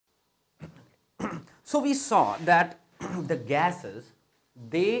So we saw that the gases,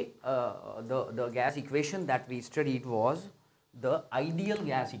 the gas equation that we studied was the ideal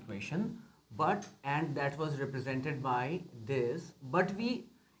gas equation, and that was represented by this. But we,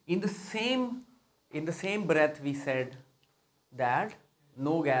 in the same breath, we said that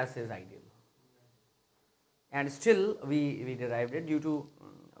no gas is ideal, and still we derived it due to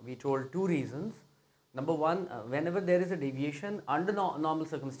we told two reasons. Number one, whenever there is a deviation under normal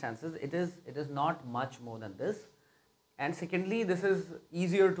circumstances, it is not much more than this. And secondly, this is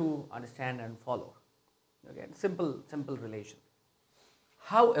easier to understand and follow. Okay, simple relation.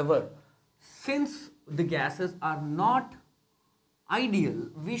 However, since the gases are not ideal,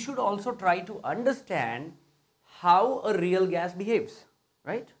 we should also try to understand how a real gas behaves,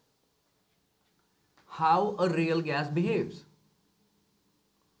 right? How a real gas behaves.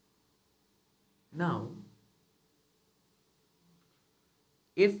 Now,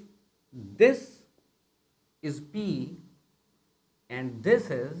 if this is P and this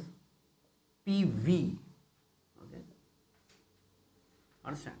is PV, okay,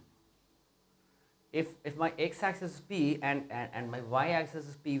 understand? If my x-axis is P and my y-axis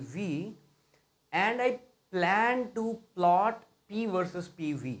is PV, and I plan to plot P versus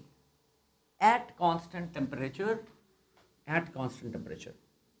PV at constant temperature,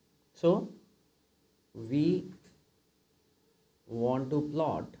 so we want to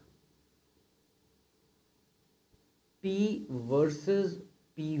plot P versus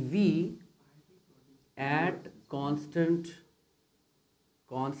PV at constant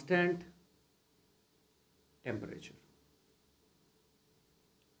temperature.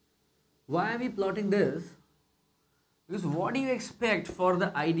 Why are we plotting this? Because what do you expect for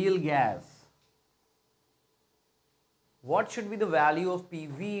the ideal gas? What should be the value of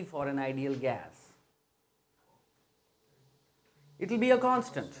PV for an ideal gas? It will be a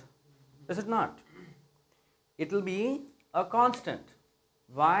constant, is it not? It will be a constant.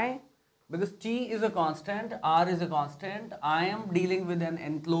 Why? Because T is a constant, R is a constant. I am dealing with an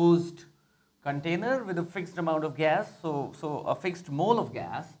enclosed container with a fixed amount of gas, so a fixed mole of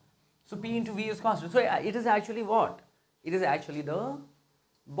gas. So P into V is constant. So it is actually what? It is actually the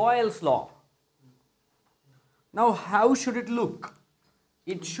Boyle's law. Now, how should it look?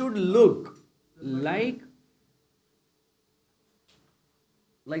 It should look like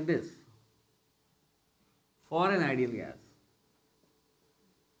this for an ideal gas.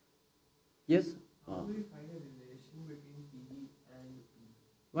 Yes? How do we find a relation between P and P?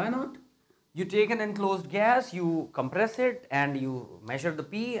 Why not? You take an enclosed gas, you compress it, and you measure the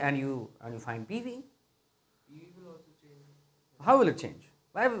P, and you find PV. P will also change. How will it change?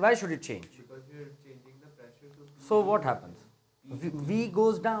 Why should it change? Because we are changing the pressure to P. So what happens? V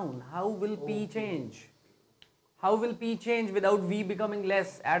goes down. How will P change? How will P change without V becoming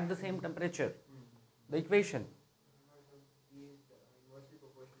less at the same temperature? The equation.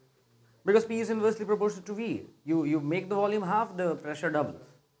 Because P is inversely proportional to V. You make the volume half, the pressure doubles.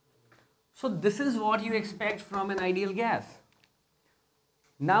 So this is what you expect from an ideal gas.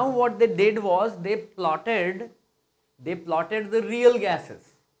 Now what they did was they plotted the real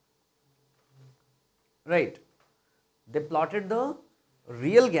gases. Right. They plotted the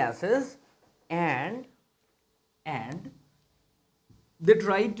real gases and they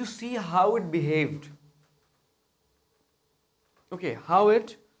tried to see how it behaved. Okay, how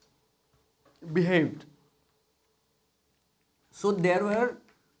it behaved. So there were,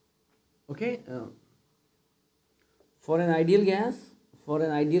 okay, for an ideal gas,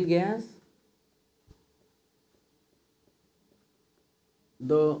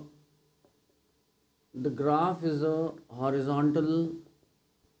 the graph is a horizontal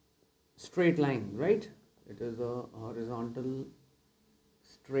straight line, right? It is a horizontal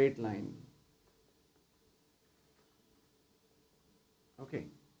straight line. Okay.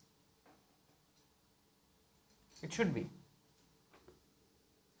 It should be.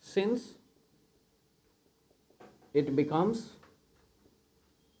 Since it becomes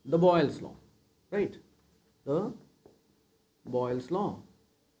the Boyle's law, right? The Boyle's law.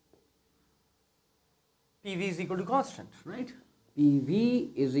 PV is equal to constant, right?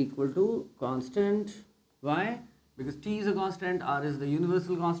 PV is equal to constant. Why? Because T is a constant, R is the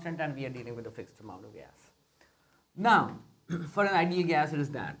universal constant, and we are dealing with a fixed amount of gas. Now, for an ideal gas, it is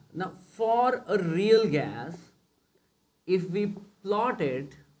that. Now, for a real gas, if we plot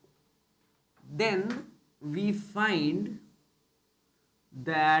it, then we find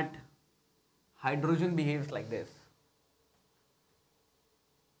that hydrogen behaves like this.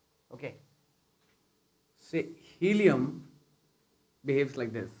 Okay. Say helium behaves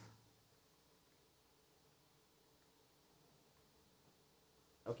like this.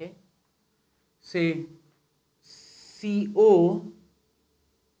 Okay. say CO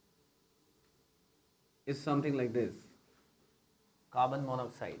is something like this, carbon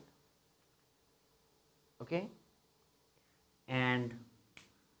monoxide, okay, and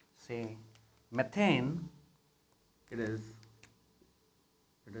say methane, it is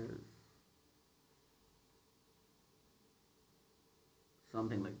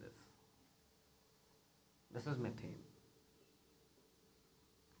something like this. This is methane.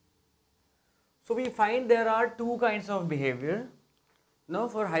 So we find there are two kinds of behavior. Now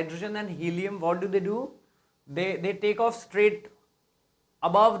for hydrogen and helium, what do? They take off straight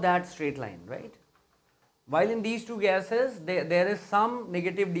above that straight line, right? While in these two gases, there is some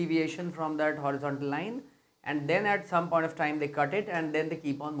negative deviation from that horizontal line, and then at some point of time they cut it and then they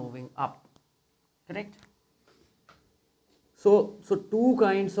keep on moving up, correct? So two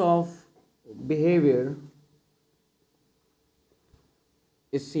kinds of behavior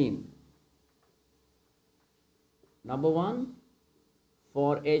is seen. Number one,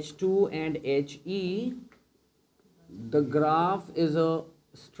 for H2 and He, the graph is a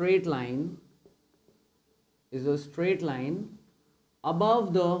straight line,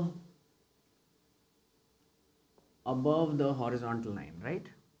 above the horizontal line, right?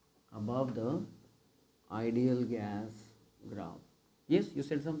 Above the ideal gas graph. Yes, you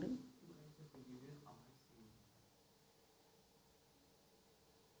said something?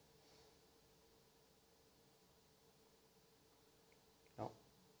 No.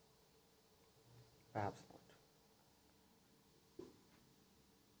 Perhaps not.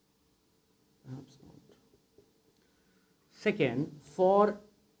 Perhaps not. Second, for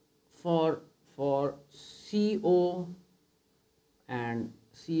CO and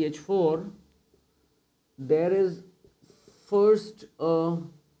CH4, there is first a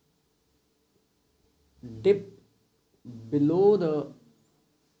dip below the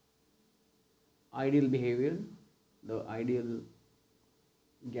ideal behavior, the ideal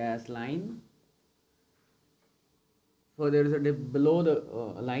gas line. So there is a dip below the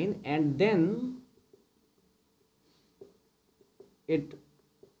line, and then it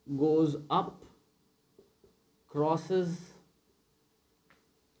goes up, crosses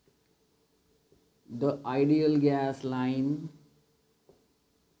the ideal gas line,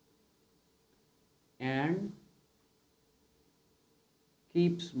 and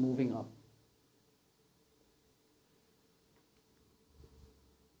keeps moving up.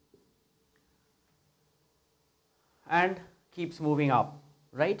 And keeps moving up,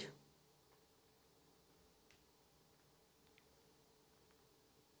 right?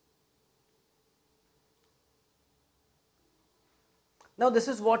 Now this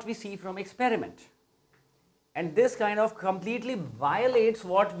is what we see from experiment, and this kind of completely violates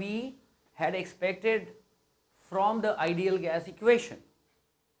what we had expected from the ideal gas equation,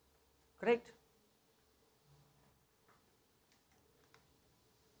 correct?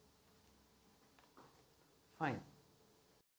 Fine.